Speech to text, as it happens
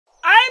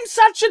I'm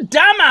such a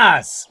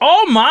dumbass.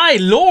 Oh my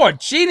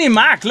lord, Genie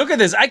Mac, look at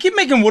this. I keep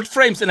making wood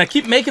frames and I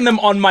keep making them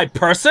on my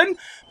person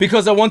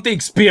because I want the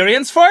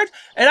experience for it.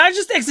 And I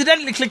just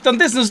accidentally clicked on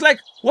this and was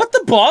like, what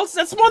the balls?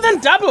 That's more than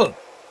double.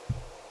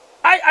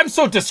 I'm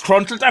so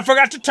disgruntled, I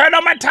forgot to turn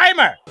on my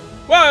timer.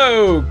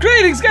 Whoa!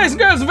 Greetings guys and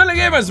girls and fellow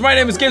gamers! My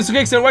name is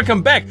Games4Geeks and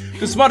welcome back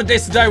to Smarter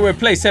Days to Die, where I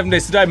play 7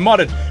 Days to Die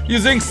modded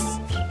using...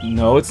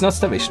 No, it's not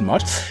Starvation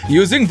mod.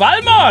 Using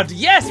Valmod!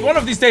 Yes, one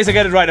of these days I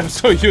get it right. I'm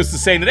so used to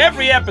saying it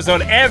every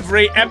episode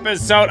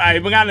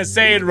I'm gonna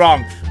say it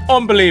wrong.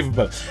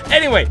 Unbelievable.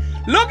 Anyway,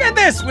 look at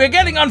this! We're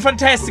getting on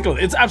fantastical.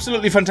 It's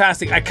absolutely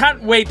fantastic. I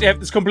can't wait to have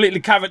this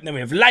completely covered. And then we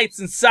have lights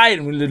inside,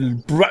 and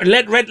little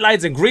red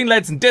lights and green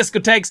lights and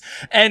discotheques.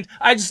 And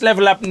I just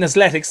level up in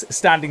athletics,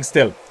 standing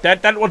still.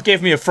 That what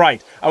gave me a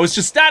fright. I was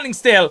just standing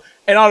still,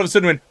 and all of a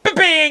sudden went,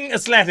 bing!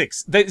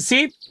 Athletics.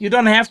 See? You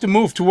don't have to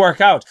move to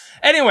work out.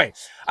 Anyway,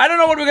 I don't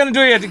know what we're gonna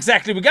do yet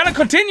exactly. We're gonna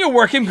continue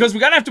working because we're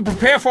gonna have to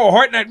prepare for a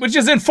Horde Night, which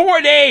is in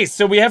 4 days.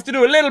 So we have to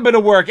do a little bit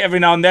of work every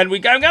now and then.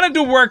 I'm gonna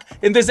do work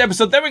in this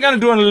episode, then we're gonna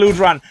do an elude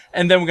run,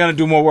 and then we're gonna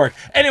do more work.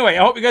 Anyway,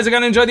 I hope you guys are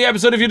gonna enjoy the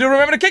episode. If you do,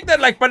 remember to kick that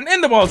like button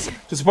in the balls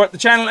to support the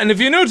channel. And if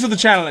you're new to the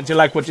channel and you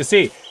like what you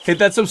see, hit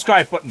that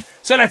subscribe button.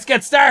 So let's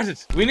get started.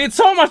 We need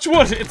so much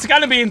wood. It's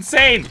gonna be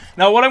insane.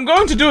 Now, what I'm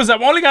going to do is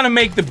I'm only gonna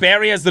make the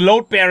barriers, the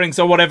load bearings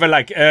or whatever,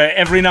 like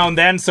every now and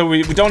then. So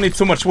we don't need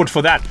so much wood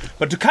for that.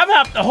 But to cover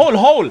up the whole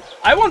hole,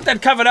 I want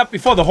that covered up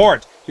before the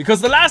Horde.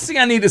 Because the last thing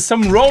I need is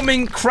some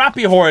roaming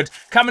crappy Horde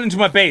coming into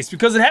my base.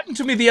 Because it happened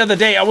to me the other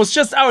day. I was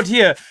just out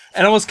here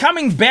and I was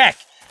coming back.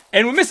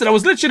 And we missed it. I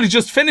was literally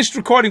just finished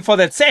recording for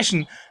that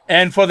session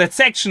and for that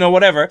section or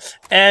whatever.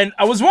 And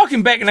I was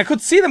walking back and I could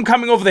see them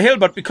coming over the hill.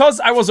 But because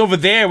I was over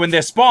there when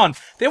they spawned,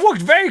 they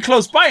walked very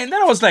close by. And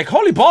then I was like,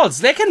 holy balls,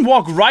 they can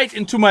walk right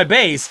into my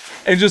base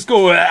and just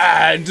go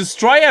and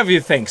destroy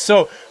everything.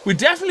 So we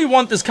definitely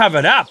want this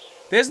covered up.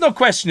 There's no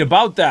question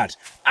about that.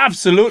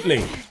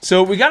 Absolutely.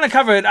 So we're gonna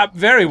cover it up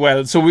very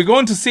well. So we're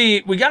going to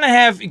see, we're gonna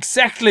have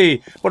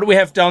exactly what we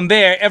have down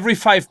there. Every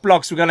 5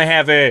 blocks, we're gonna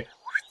have a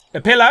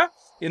pillar.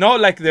 You know,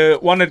 like the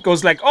one that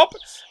goes like up.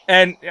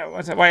 And yeah,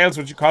 why else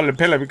would you call it a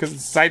pillar? Because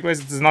it's sideways.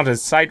 It's not a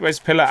sideways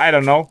pillar. I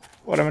don't know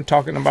what I'm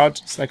talking about.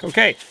 It's like,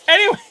 okay.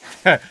 Anyway,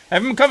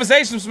 having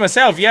conversations with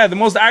myself. Yeah, the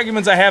most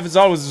arguments I have is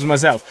always with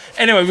myself.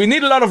 Anyway, we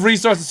need a lot of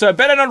resources, so I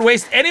better not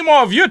waste any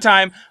more of your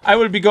time. I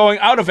will be going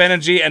out of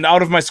energy and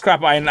out of my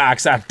scrap iron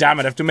axe. Ah, damn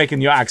it, I have to make a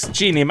new axe.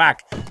 Genie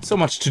Mac. So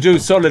much to do,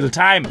 so little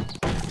time.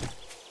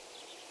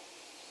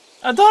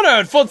 I thought I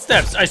heard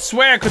footsteps. I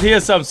swear I could hear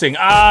something.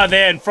 Ah,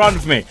 there in front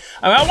of me.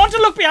 I want to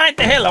look behind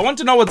the hill. I want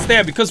to know what's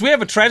there because we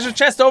have a treasure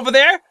chest over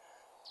there.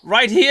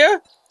 Right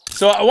here.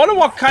 So I want to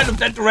walk kind of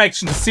that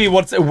direction to see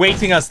what's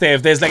awaiting us there.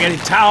 If there's like any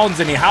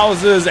towns, any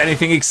houses,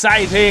 anything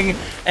exciting,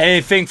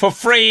 anything for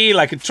free,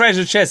 like a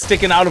treasure chest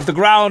sticking out of the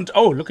ground.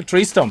 Oh, look, a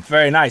tree stump.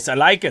 Very nice. I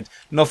like it.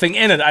 Nothing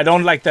in it. I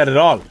don't like that at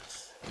all.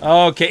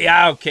 Okay,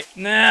 yeah, okay.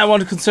 Nah, I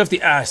want to conserve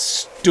the... Ah,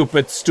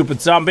 stupid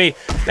zombie.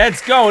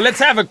 Let's go. Let's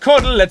have a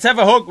cuddle. Let's have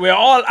a hug. We're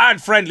all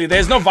art-friendly.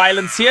 There's no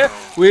violence here.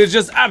 We're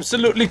just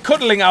absolutely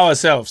cuddling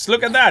ourselves.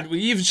 Look at that.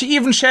 She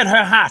even shared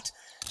her hat.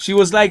 She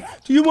was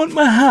like, do you want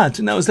my hat?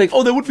 And I was like,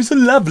 oh, that would be so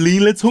lovely.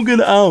 Let's hug it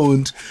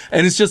out.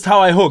 And it's just how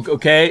I hug,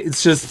 okay?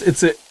 It's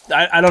just,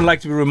 I don't like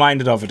to be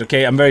reminded of it,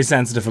 okay? I'm very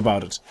sensitive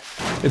about it.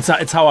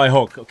 It's how I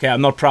hug, okay?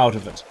 I'm not proud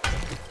of it.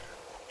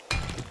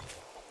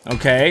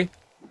 Okay.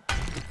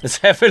 Let's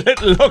have a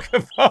little look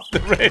above the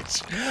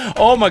ridge.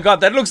 Oh my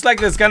god, that looks like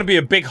there's gonna be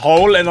a big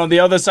hole, and on the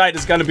other side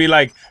is gonna be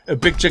like a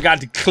big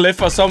gigantic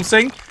cliff or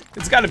something.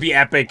 It's gonna be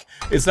epic.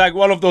 It's like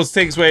one of those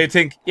things where you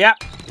think, yeah,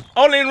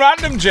 only in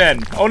random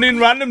gen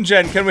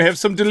can we have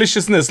some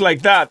deliciousness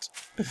like that.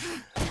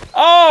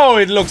 Oh,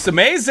 it looks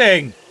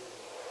amazing.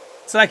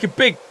 It's like a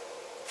big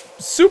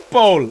soup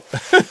bowl.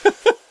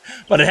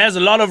 But it has a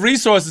lot of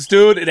resources,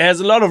 dude. It has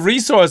a lot of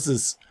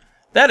resources.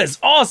 That is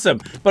awesome,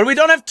 but we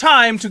don't have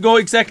time to go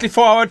exactly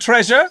for our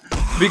treasure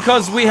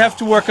because we have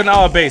to work on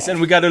our base,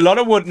 and we got a lot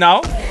of wood now.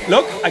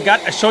 Look,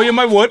 I show you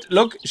my wood.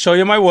 Look, show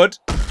you my wood.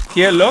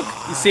 Here, look,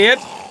 you see it?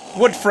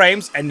 Wood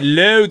frames and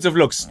loads of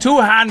looks.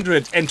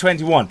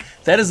 221.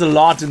 That is a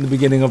lot in the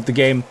beginning of the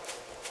game.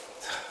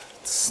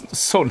 It's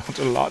so not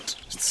a lot.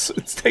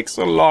 It takes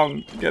so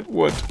long to get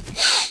wood.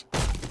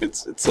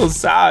 It's so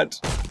sad.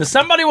 Now,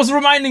 somebody was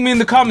reminding me in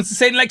the comments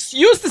saying, like,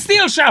 use the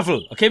steel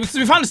shovel. Okay, because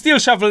we found a steel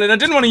shovel and I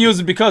didn't want to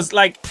use it because,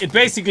 like, it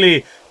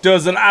basically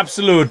does an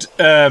absolute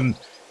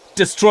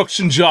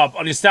destruction job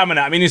on your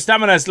stamina. I mean, your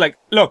stamina is like,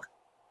 look.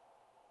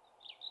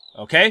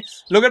 Okay,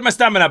 look at my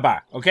stamina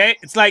bar. Okay,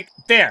 it's like,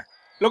 there.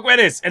 Look where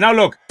it is. And now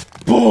look.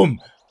 Boom,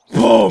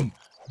 boom,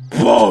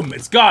 boom.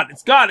 It's gone.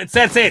 It's gone.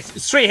 That's it.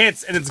 It's 3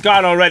 hits and it's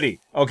gone already.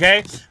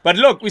 Okay, but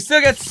look, we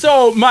still get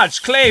so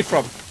much clay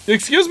from...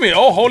 Excuse me.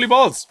 Oh, holy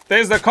balls.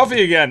 There's the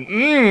coffee again.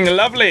 Mmm,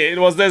 lovely. It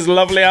was this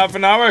lovely half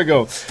an hour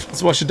ago.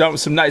 Let's wash it down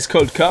with some nice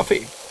cold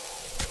coffee.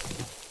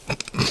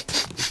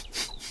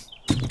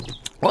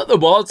 What the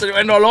balls? It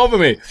went all over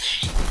me.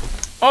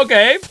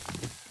 Okay.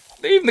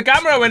 Even the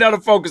camera went out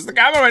of focus. The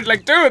camera went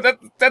like, dude,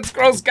 that's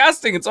gross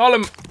disgusting. It's all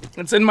in...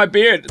 It's in my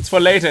beard. It's for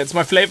later. It's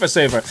my flavor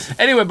saver.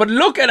 Anyway, but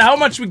look at how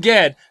much we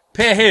get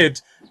per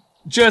hit.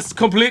 Just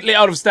completely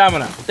out of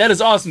stamina. That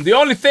is awesome. The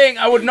only thing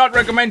I would not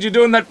recommend you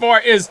doing that for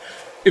is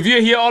if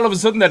you hear all of a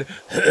sudden that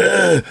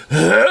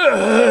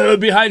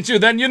behind you,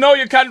 then you know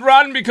you can't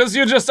run because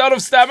you're just out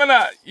of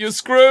stamina. You're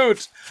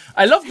screwed.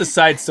 I love the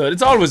sides to it.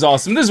 It's always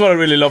awesome. This is what I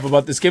really love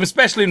about this game,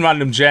 especially in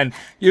random gen.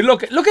 You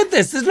look at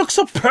this. This looks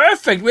so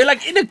perfect. We're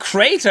like in a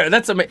crater.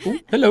 That's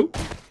amazing. Hello.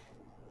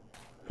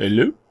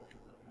 Hello.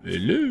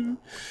 Hello.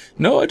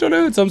 No, I don't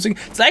know. It's something.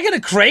 It's like in a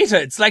crater.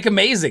 It's like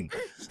amazing.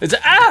 It's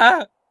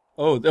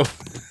Oh, it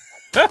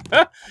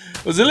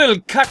was a little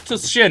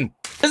cactus shin.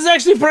 This is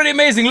actually pretty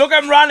amazing. Look,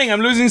 I'm running.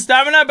 I'm losing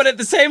stamina, but at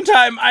the same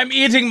time, I'm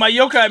eating my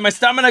yokai. My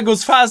stamina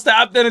goes faster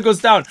up, then it goes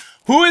down.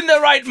 Who in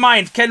their right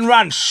mind can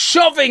run,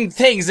 shoving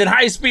things in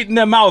high speed in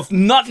their mouth,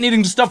 not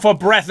needing to stop for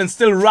breath and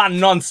still run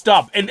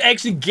non-stop and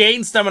actually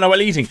gain stamina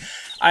while eating?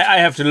 I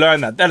have to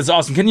learn that. That is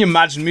awesome. Can you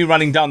imagine me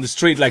running down the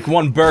street like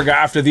one burger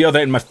after the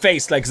other in my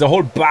face, like it's a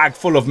whole bag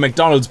full of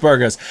McDonald's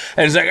burgers,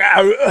 and it's like,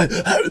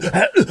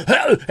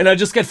 and I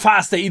just get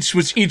faster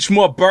each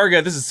more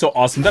burger. This is so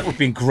awesome. That would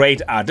be a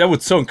great ad. That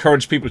would so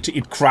encourage people to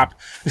eat crap.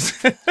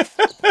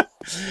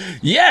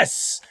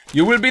 Yes,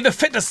 you will be the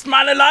fittest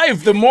man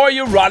alive. The more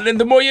you run and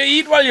the more you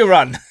eat while you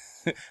run.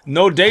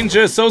 No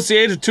danger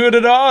associated to it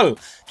at all.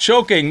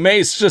 Choking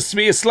may just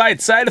be a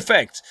slight side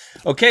effect.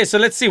 Okay, so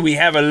let's see. We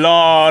have a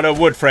lot of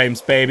wood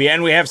frames, baby.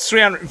 And we have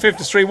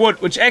 353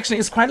 wood, which actually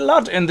is quite a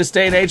lot in this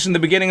day and age in the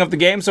beginning of the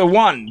game. So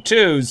 1,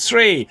 2,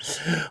 3,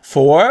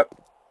 4,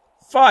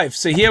 5.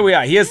 So here we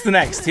are. Here's the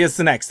next. Here's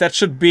the next. That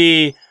should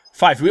be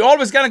 5. We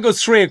always gotta go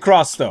 3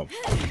 across, though.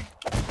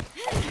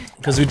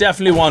 Because we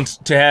definitely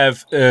want to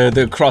have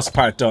the cross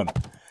part done.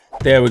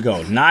 There we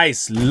go.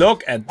 Nice.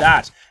 Look at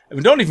that. And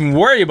we don't even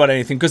worry about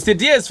anything, because the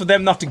idea is for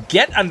them not to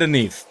get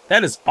underneath.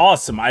 That is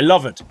awesome. I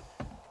love it.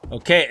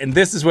 Okay, and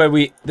this is where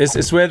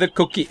the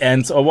cookie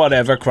ends, or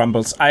whatever,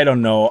 crumbles. I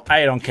don't know.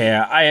 I don't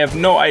care. I have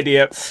no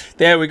idea.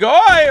 There we go.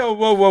 Oh,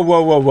 whoa, whoa,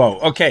 whoa, whoa, whoa.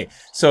 Okay,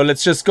 so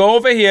let's just go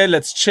over here.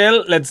 Let's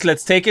chill.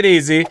 Let's take it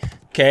easy.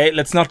 Okay,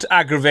 let's not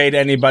aggravate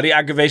anybody.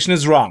 Aggravation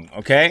is wrong,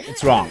 okay?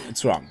 It's wrong.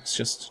 It's wrong. It's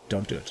just,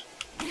 don't do it.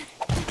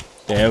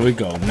 There we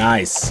go.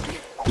 Nice.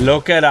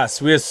 Look at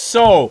us. We're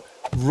so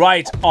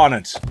right on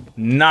it.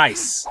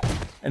 Nice.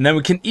 And then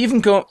we can even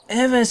go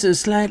ever so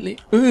slightly,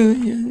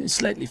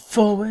 slightly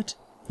forward.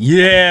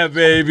 Yeah,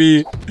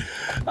 baby.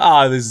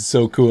 Ah, this is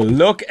so cool.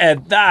 Look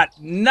at that.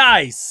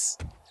 Nice.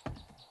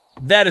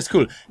 That is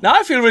cool. Now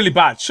I feel really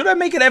bad. Should I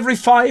make it every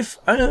 5?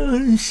 I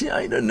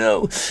don't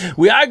know.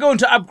 We are going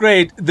to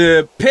upgrade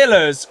the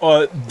pillars,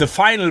 or the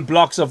final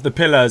blocks of the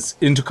pillars,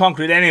 into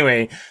concrete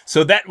anyway.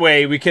 So that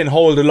way we can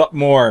hold a lot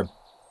more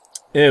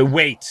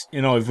weight,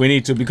 you know, if we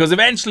need to. Because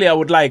eventually I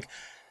would like...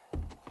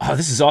 Oh,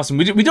 this is awesome.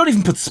 We don't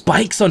even put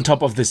spikes on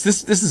top of this.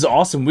 This is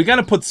awesome. We're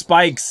gonna put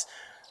spikes,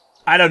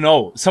 I don't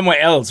know, somewhere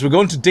else. We're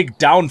going to dig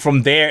down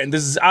from there, and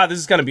this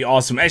is gonna be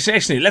awesome.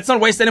 Actually, let's not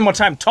waste any more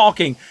time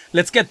talking.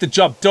 Let's get the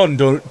job done,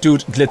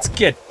 dude. Let's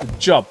get the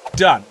job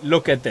done.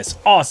 Look at this.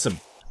 Awesome.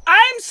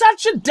 I'm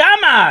such a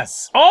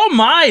dumbass. Oh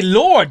my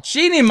lord,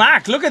 Genie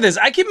Mac, look at this.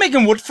 I keep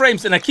making wood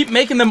frames, and I keep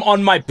making them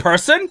on my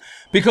person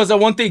because I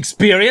want the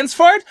experience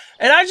for it.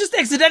 And I just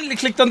accidentally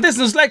clicked on this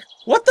and was like,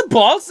 what the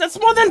balls? That's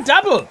more than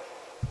double.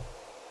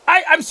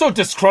 I'm so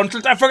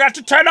disgruntled, I forgot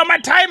to turn on my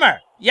timer.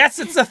 Yes,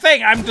 it's a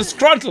thing. I'm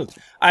disgruntled.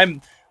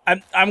 I'm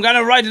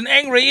gonna write an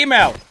angry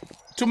email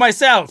to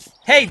myself.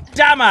 Hey,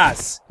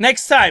 dumbass,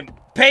 next time,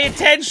 pay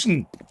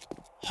attention.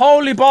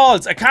 Holy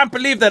balls, I can't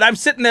believe that I'm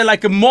sitting there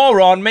like a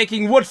moron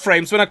making wood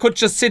frames when I could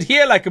just sit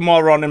here like a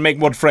moron and make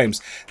wood frames.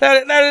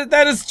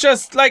 That is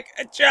just like,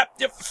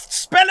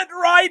 spell it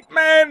right,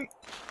 man.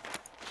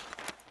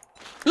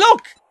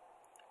 Look.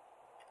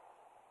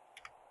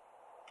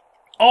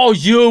 Oh,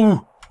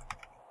 you.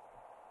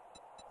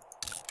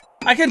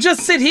 I can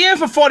just sit here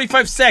for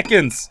 45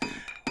 seconds.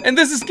 And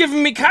this is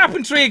giving me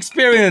carpentry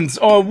experience.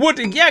 Or wood.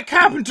 Yeah,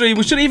 carpentry.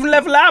 We should even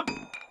level up.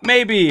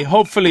 Maybe.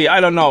 Hopefully. I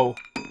don't know.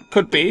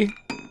 Could be.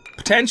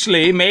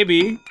 Potentially.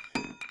 Maybe.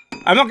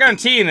 I'm not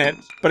guaranteeing it.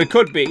 But it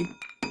could be.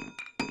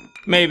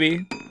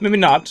 Maybe. Maybe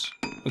not.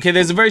 Okay,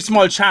 there's a very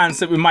small chance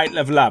that we might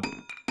level up.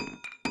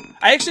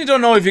 I actually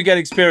don't know if you get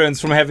experience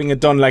from having it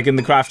done like in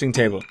the crafting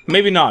table.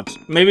 Maybe not.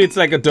 Maybe it's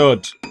like a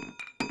dud.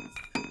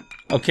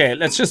 Okay,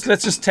 let's just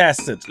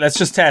test it. Let's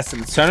just test it.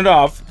 Let's turn it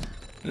off.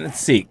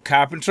 Let's see.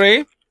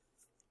 Carpentry.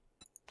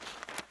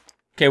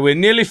 Okay, we're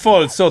nearly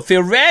full. So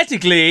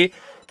theoretically,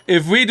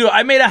 if we do...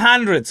 I made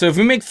 100. So if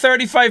we make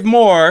 35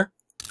 more...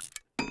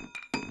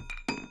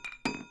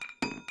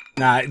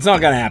 Nah, it's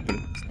not gonna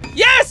happen.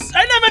 Yes!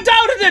 I never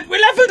doubted it! We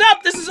leveled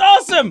up! This is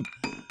awesome!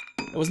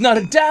 There was not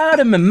a doubt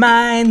in my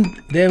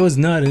mind. There was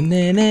not a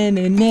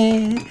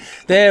na-na-na-na.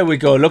 There we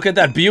go. Look at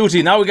that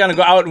beauty. Now we're gonna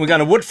go out and we're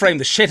gonna wood frame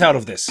the shit out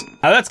of this.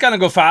 Now that's gonna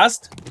go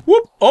fast.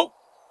 Whoop. Oh.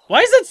 Why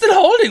is it still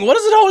holding? What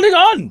is it holding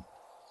on?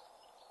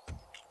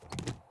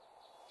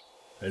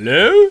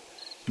 Hello?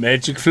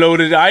 Magic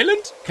floated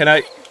island? Can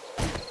I...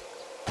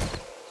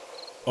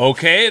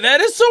 Okay,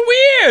 that is so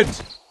weird.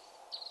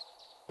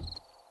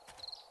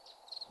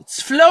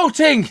 It's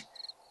floating!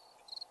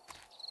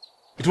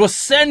 It was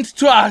sent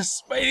to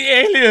us by the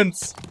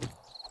aliens!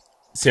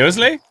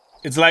 Seriously?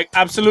 It's like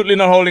absolutely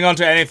not holding on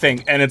to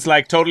anything, and it's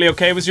like totally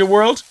okay with your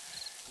world?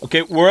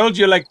 Okay, world,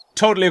 you're like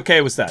totally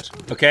okay with that,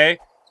 okay?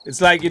 It's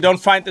like you don't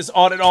find this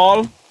odd at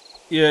all?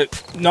 You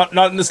not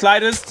in the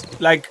slightest?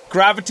 Like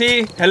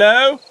gravity?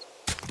 Hello?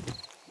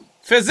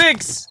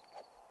 Physics?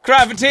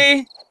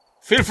 Gravity?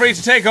 Feel free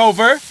to take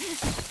over.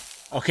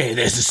 Okay,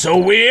 this is so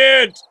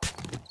weird.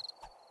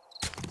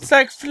 It's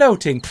like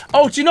floating.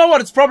 Oh, do you know what?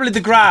 It's probably the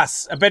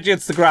grass. I bet you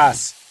it's the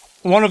grass.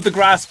 One of the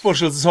grass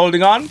bushels is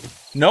holding on.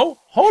 No?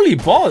 Holy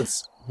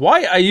balls.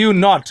 Why are you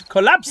not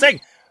collapsing?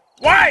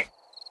 Why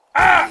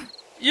are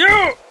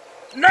you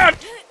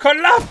not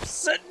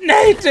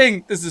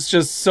collapsing? This is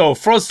just so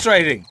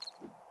frustrating.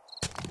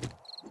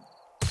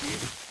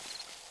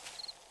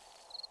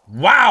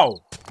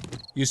 Wow.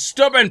 You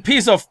stubborn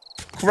piece of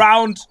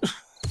ground.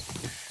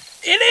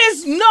 It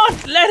is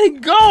not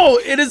letting go.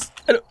 It is...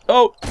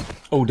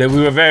 Oh, then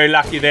we were very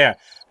lucky there.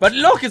 But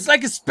look, it's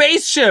like a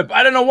spaceship.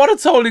 I don't know what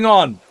it's holding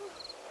on.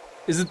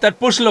 Is it that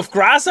bushel of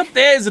grass up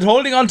there? Is it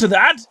holding on to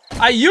that?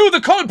 Are you the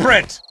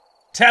culprit?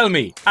 Tell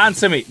me.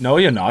 Answer me. No,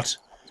 you're not.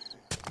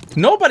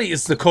 Nobody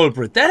is the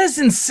culprit. That is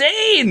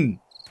insane.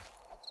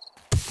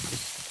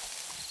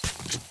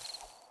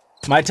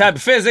 My type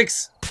of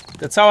physics.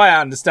 That's how I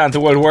understand the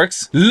world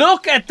works.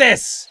 Look at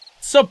this.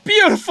 It's so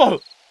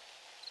beautiful.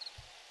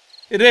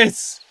 It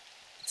is.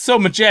 It's so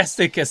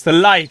majestic as the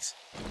light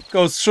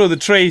goes through the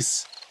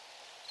trees.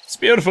 It's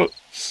beautiful.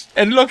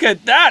 And look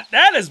at that.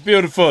 That is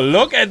beautiful.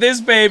 Look at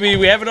this baby.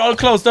 We have it all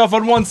closed off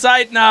on one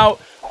side now.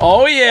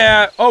 Oh,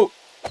 yeah. Oh,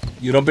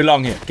 you don't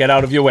belong here. Get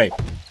out of your way.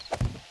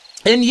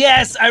 And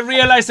yes, I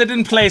realized I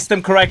didn't place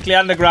them correctly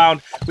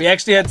underground. We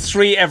actually had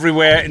 3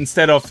 everywhere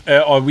instead of,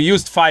 or we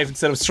used 5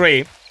 instead of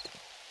 3.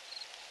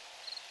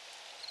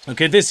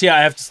 Okay, this here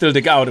I have to still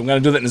dig out. I'm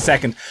going to do that in a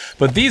second.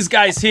 But these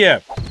guys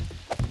here,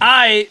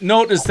 I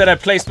noticed that I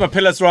placed my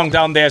pillars wrong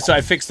down there, so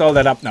I fixed all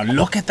that up now.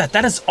 Look at that.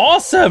 That is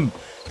awesome.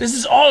 This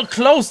is all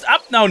closed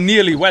up now,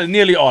 nearly. Well,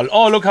 nearly all.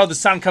 Oh, look how the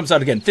sun comes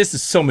out again. This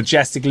is so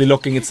majestically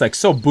looking. It's like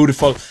so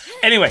beautiful.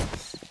 Anyway,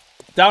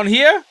 down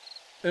here.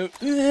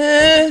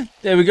 There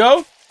we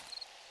go.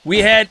 We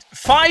had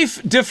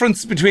 5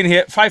 difference between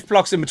here. 5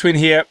 blocks in between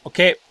here.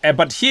 Okay,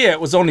 but here it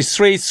was only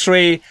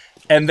 3,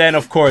 and then,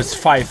 of course,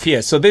 5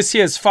 here. So this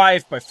here is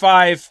 5 by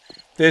 5.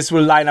 This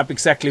will line up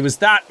exactly with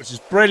that, which is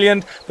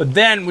brilliant. But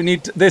then we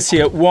need this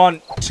here.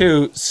 1,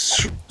 2,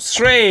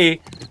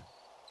 3,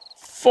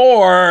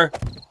 4,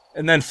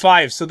 and then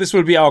 5. So this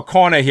will be our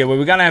corner here where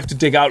we're gonna have to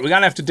dig out. We're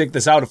gonna have to dig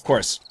this out, of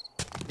course,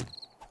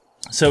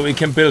 so we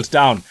can build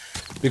down.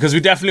 Because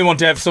we definitely want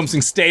to have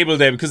something stable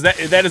there, because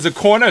that is a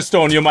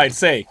cornerstone, you might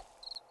say.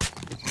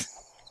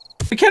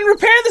 We can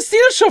repair the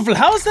steel shovel.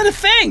 How is that a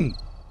thing?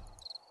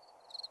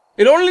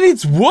 It only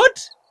needs wood?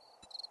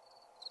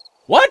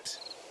 What?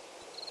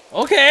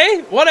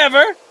 Okay,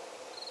 whatever.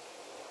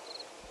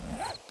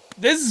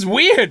 This is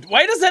weird.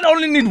 Why does that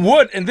only need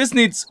wood and this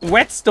needs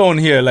whetstone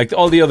here, like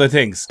all the other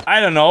things? I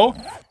don't know.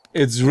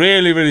 It's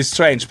really, really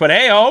strange. But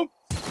hey-ho,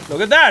 look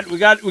at that. We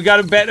got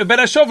a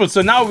better shovel.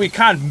 So now we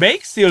can't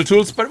make steel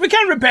tools, but we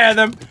can repair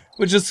them,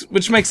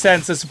 which makes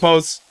sense, I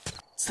suppose.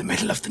 It's the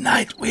middle of the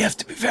night. We have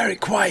to be very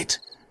quiet.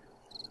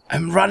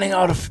 I'm running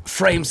out of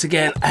frames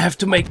again. I have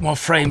to make more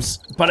frames,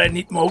 but I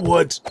need more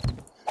wood.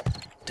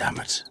 Damn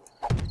it.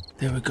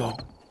 There we go.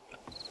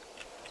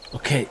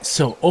 Okay,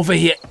 so over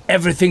here,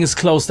 everything is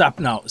closed up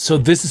now. So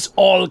this is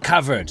all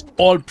covered,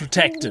 all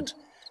protected.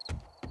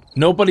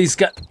 Nobody's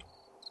got...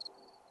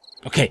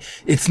 Okay,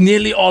 it's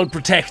nearly all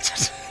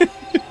protected.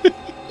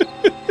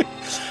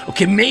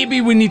 Okay,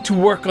 maybe we need to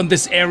work on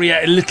this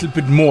area a little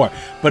bit more.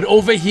 But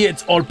over here,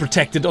 it's all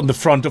protected on the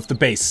front of the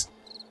base.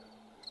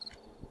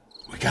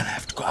 We're gonna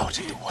have to go out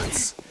in the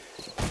woods.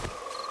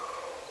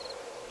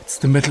 It's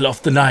the middle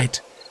of the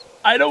night.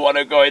 I don't want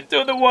to go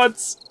into the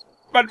woods,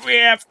 but we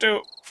have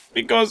to.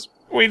 Because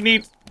we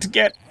need to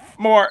get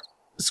more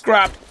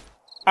scrap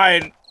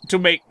iron to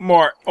make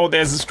more. Oh,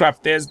 there's a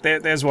scrap.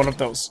 There's one of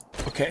those.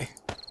 Okay.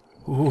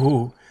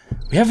 Ooh.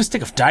 We have a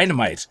stick of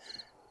dynamite.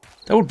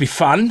 That would be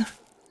fun.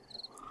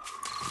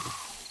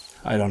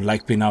 I don't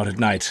like being out at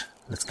night.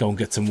 Let's go and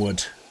get some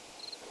wood.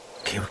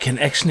 Okay, we can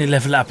actually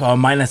level up our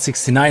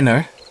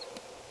 -69er.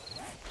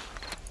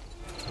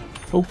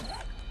 Oh.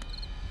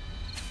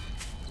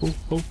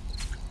 Oh.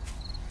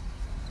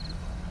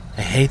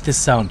 I hate this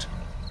sound.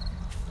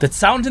 That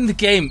sound in the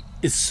game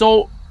is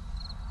so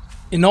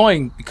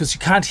annoying because you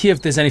can't hear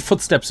if there's any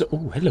footsteps.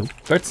 Oh, hello.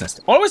 Bird's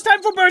nest. Always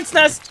time for bird's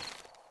nest.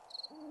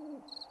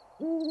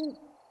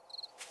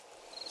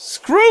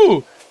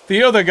 Screw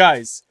the other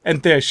guys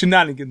and their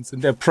shenanigans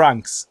and their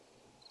pranks.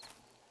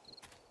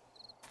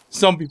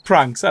 Zombie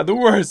pranks are the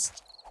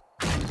worst.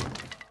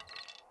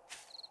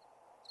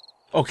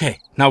 Okay,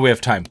 now we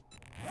have time.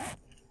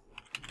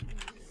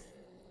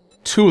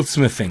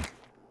 Toolsmithing.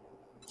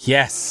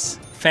 Yes,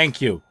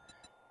 thank you.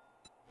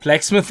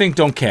 Blacksmithing,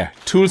 don't care.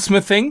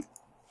 Toolsmithing.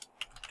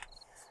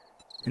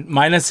 And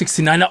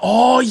 -69er.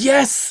 Oh,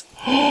 yes!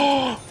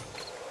 Oh!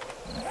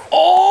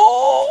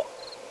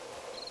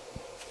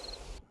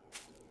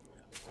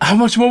 How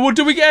much more wood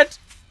do we get?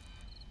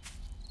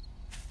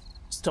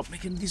 Stop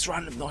making these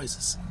random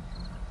noises.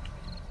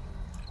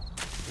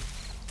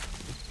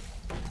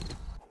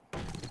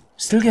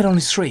 Still get only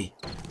 3.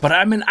 But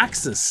I'm in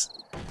axes.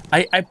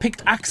 I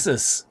picked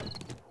axes.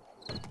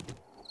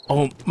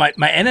 Oh, my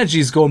energy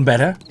is going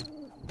better.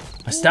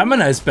 My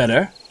stamina is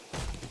better.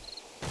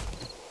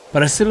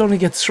 But I still only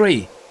get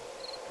 3.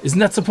 Isn't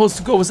that supposed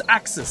to go with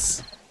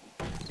axes?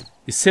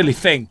 You silly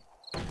thing.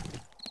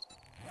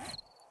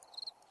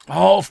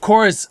 Oh, of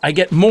course. I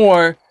get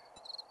more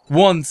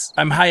once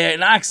I'm higher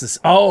in axes.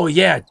 Oh,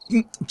 yeah.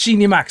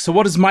 Genie Max. So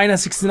what is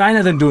minus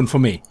 69 then doing for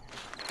me?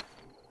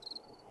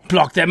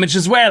 Block damage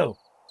as well.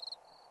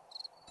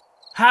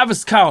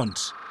 Harvest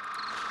count.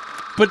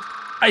 But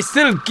I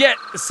still get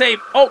the same.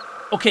 Oh,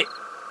 okay.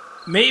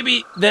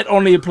 Maybe that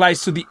only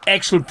applies to the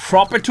actual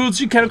proper tools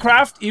you can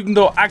craft, even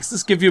though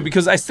axes give you,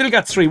 because I still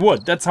got 3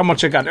 wood. That's how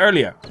much I got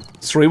earlier.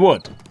 3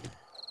 wood.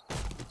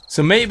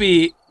 So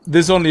maybe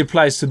this only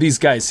applies to these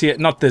guys here.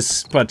 Not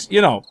this, but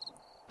you know,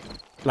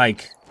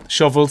 like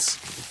shovels,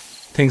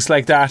 things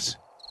like that.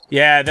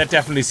 Yeah, that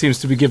definitely seems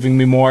to be giving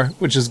me more,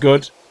 which is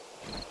good.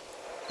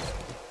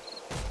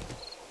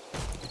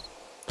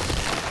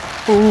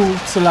 Ooh,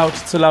 it's allowed,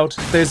 it's allowed.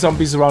 There's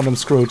zombies around, I'm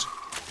screwed.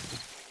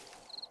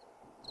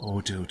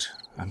 Oh, dude,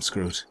 I'm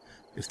screwed.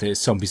 If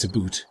there's zombies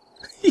about.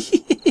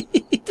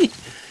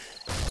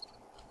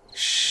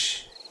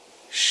 Shh.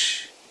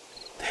 Shh.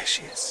 There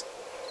she is.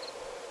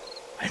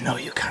 I know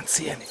you can't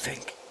see anything.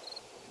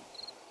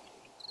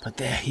 But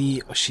there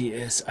he or she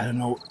is. I don't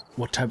know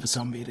what type of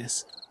zombie it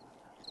is.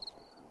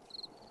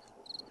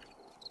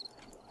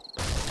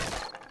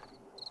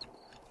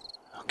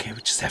 Okay,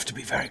 we just have to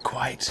be very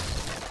quiet.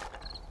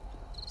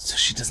 So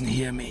she doesn't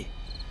hear me.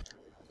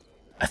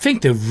 I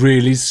think they're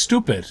really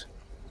stupid.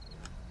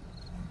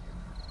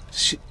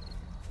 As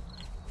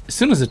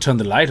soon as I turn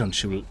the light on,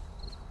 she will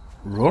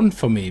run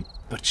for me,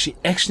 but she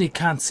actually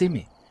can't see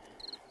me.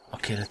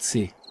 Okay, let's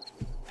see.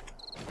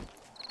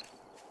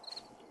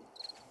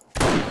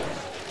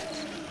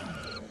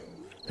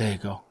 There you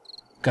go.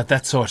 Got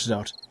that sorted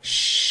out.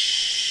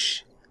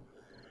 Shh.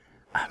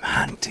 I'm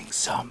hunting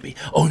zombie.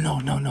 Oh, no,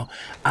 no, no.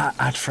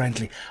 Art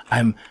friendly.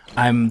 I'm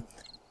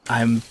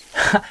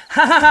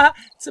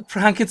it's a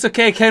prank. It's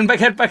okay.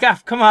 Get back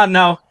up. Come on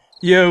now.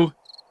 You.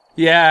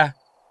 Yeah.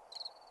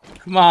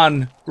 Come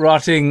on,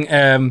 rotting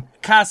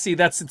Cassie,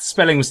 that's its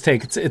spelling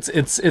mistake.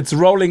 It's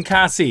rolling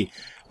Cassie.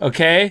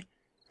 Okay?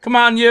 Come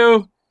on,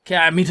 you. Okay,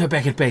 I meet her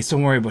back at base.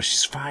 Don't worry about it.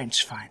 She's fine,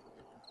 she's fine.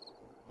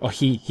 Oh,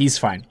 he's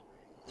fine.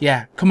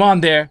 Yeah, come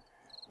on there.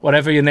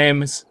 Whatever your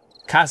name is.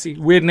 Cassie,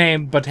 weird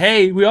name, but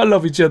hey, we all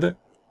love each other.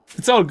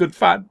 It's all good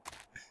fun.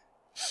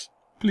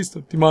 Please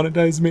don't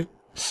demonetize me.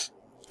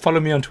 Follow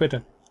me on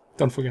Twitter.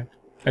 Don't forget.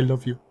 I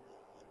love you.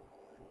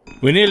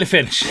 We're nearly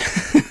finished.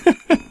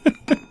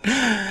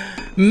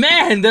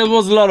 Man, that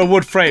was a lot of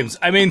wood frames.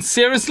 I mean,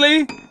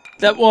 seriously?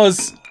 That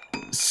was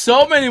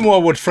so many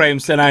more wood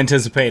frames than I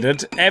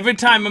anticipated. Every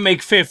time I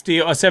make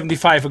 50 or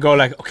 75, I go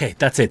like, okay,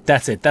 that's it.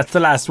 That's the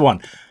last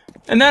one.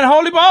 And then,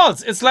 holy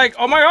balls, it's like,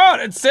 oh my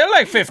god, it's still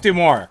like 50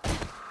 more.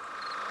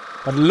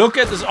 But look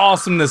at this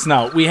awesomeness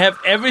now. We have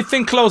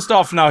everything closed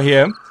off now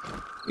here.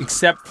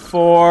 Except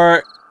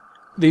for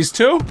these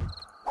 2.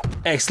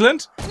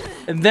 Excellent.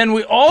 And then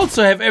we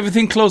also have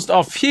everything closed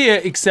off here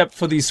except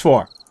for these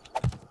 4.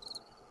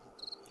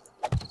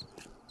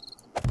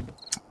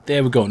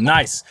 There we go.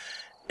 Nice.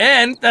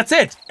 And that's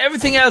it.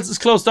 Everything else is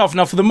closed off.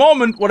 Now, for the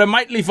moment, what I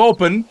might leave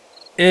open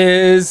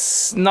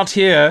is not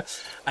here.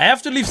 I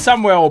have to leave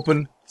somewhere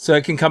open so I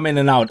can come in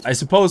and out. I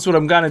suppose what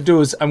I'm going to do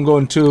is I'm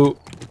going to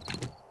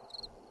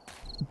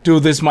do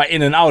this my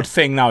in and out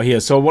thing now here.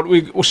 So what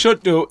we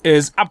should do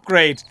is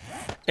upgrade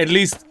at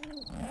least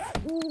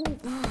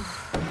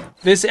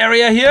this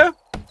area here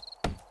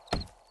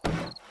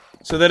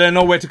so that I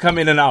know where to come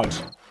in and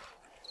out.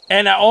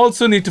 And I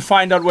also need to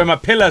find out where my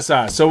pillars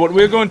are. So what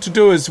we're going to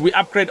do is we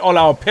upgrade all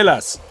our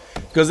pillars.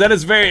 Because that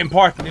is very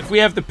important. If we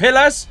have the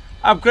pillars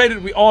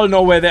upgraded, we all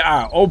know where they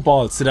are. Oh,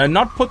 balls. Did I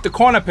not put the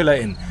corner pillar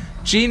in?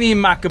 Genie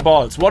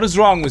MacLeod. What is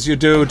wrong with you,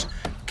 dude?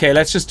 Okay,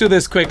 let's just do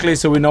this quickly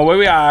so we know where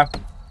we are.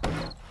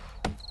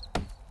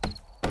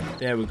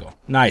 There we go.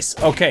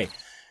 Nice. Okay.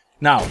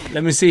 Now,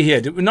 let me see here.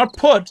 Did we not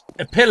put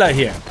a pillar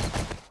here?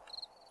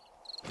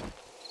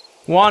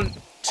 1,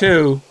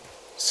 2,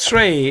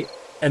 3,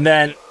 and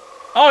then...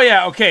 Oh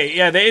yeah, okay,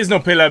 yeah, there is no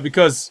pillar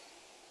because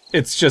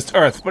it's just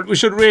earth, but we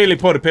should really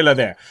put a pillar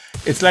there.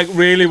 It's like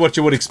really what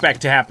you would expect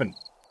to happen.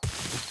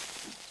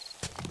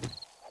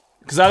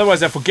 Because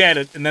otherwise I forget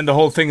it, and then the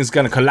whole thing is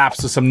gonna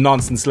collapse or some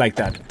nonsense like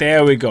that.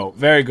 There we go,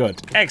 very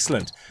good,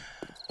 excellent.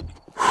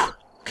 Whew.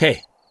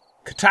 Okay,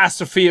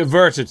 catastrophe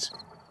averted.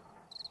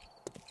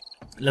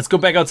 Let's go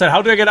back outside.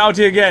 How do I get out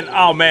here again?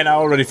 Oh man, I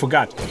already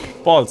forgot.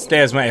 Balls,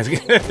 there's my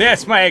exit.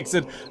 There's my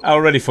exit. I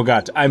already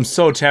forgot. I'm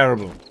so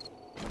terrible.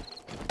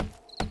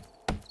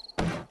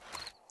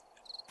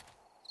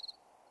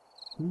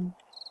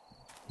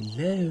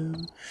 Hello.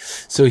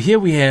 So here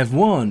we have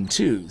 1,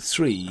 2,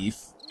 3,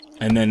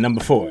 and then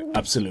number 4.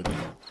 Absolutely.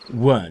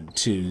 1,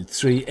 2,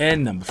 3,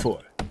 and number 4.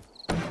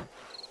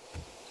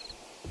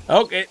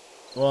 Okay.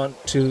 1,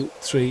 2,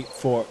 3,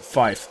 4,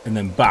 5. And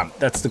then bam.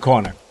 That's the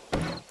corner.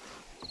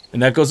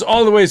 And that goes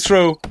all the way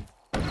through.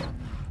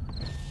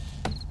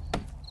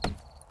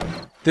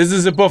 This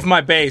is above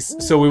my base,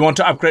 so we want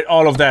to upgrade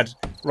all of that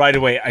right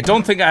away. I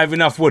don't think I have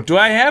enough wood. Do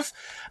I have?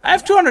 I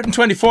have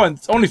 224 and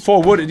it's only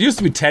 4 wood. It used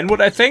to be 10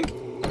 wood, I think.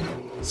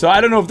 So I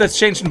don't know if that's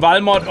changed in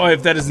Valmod or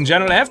if that is in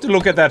general. I have to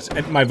look at that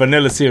at my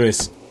vanilla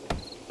series.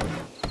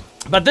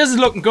 But this is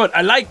looking good.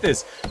 I like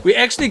this. We're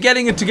actually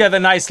getting it together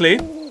nicely.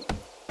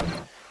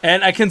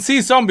 And I can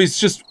see zombies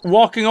just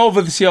walking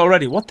over this here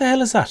already. What the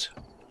hell is that?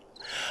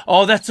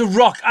 Oh, that's a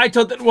rock. I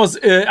thought that was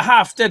a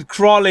half-dead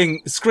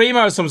crawling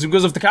screamer or something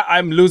because of the car.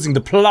 I'm losing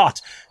the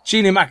plot.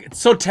 Genie Mac, it's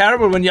so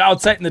terrible when you're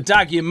outside in the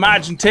dark. You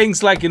imagine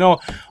things like, you know,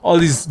 all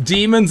these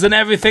demons and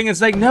everything.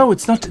 It's like, no,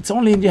 it's not. It's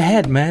only in your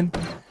head, man.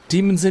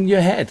 Demons in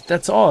your head.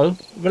 That's all.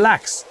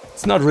 Relax.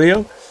 It's not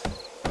real.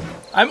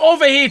 I'm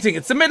overheating.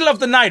 It's the middle of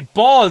the night.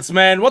 Balls,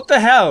 man. What the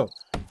hell?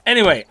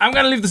 Anyway, I'm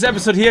gonna leave this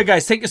episode here,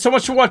 guys. Thank you so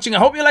much for watching. I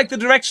hope you like the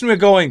direction we're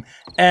going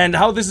and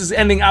how this is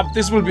ending up.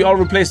 This will be all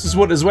replaced with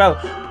wood as well.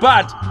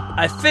 But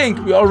I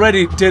think we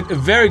already did a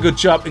very good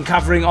job in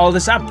covering all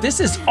this up. This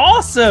is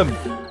awesome.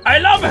 I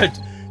love it.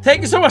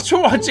 Thank you so much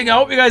for watching. I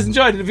hope you guys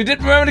enjoyed it. If you did,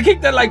 remember to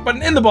kick that like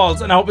button in the balls.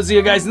 And I hope to see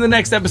you guys in the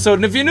next episode.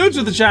 And if you're new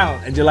to the channel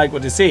and you like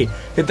what you see,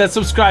 hit that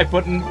subscribe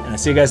button. And I'll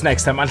see you guys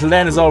next time. Until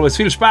then, as always,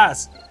 Viel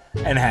Spaß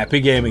and happy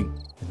gaming.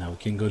 And now we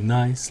can go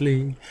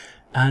nicely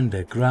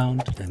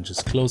underground and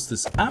just close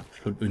this up,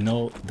 but we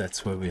know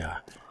that's where we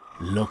are.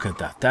 Look at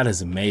that. That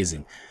is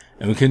amazing.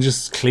 And we can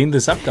just clean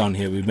this up down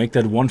here. We make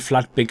that one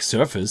flat big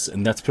surface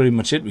and that's pretty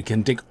much it. We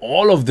can dig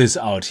all of this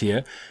out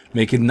here,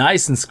 make it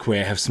nice and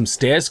square, have some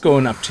stairs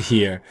going up to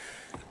here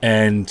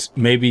and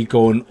maybe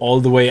going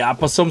all the way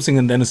up or something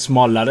and then a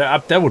small ladder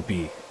up. That would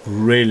be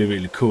really,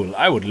 really cool.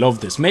 I would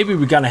love this. Maybe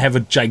we're gonna have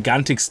a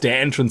gigantic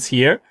stair entrance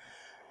here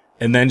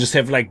and then just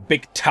have like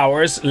big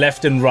towers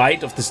left and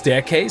right of the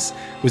staircase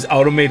with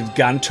automated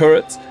gun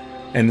turrets.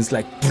 And it's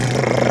like...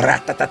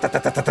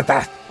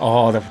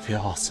 Oh, that would be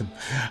awesome.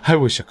 I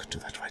wish I could do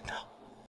that right now.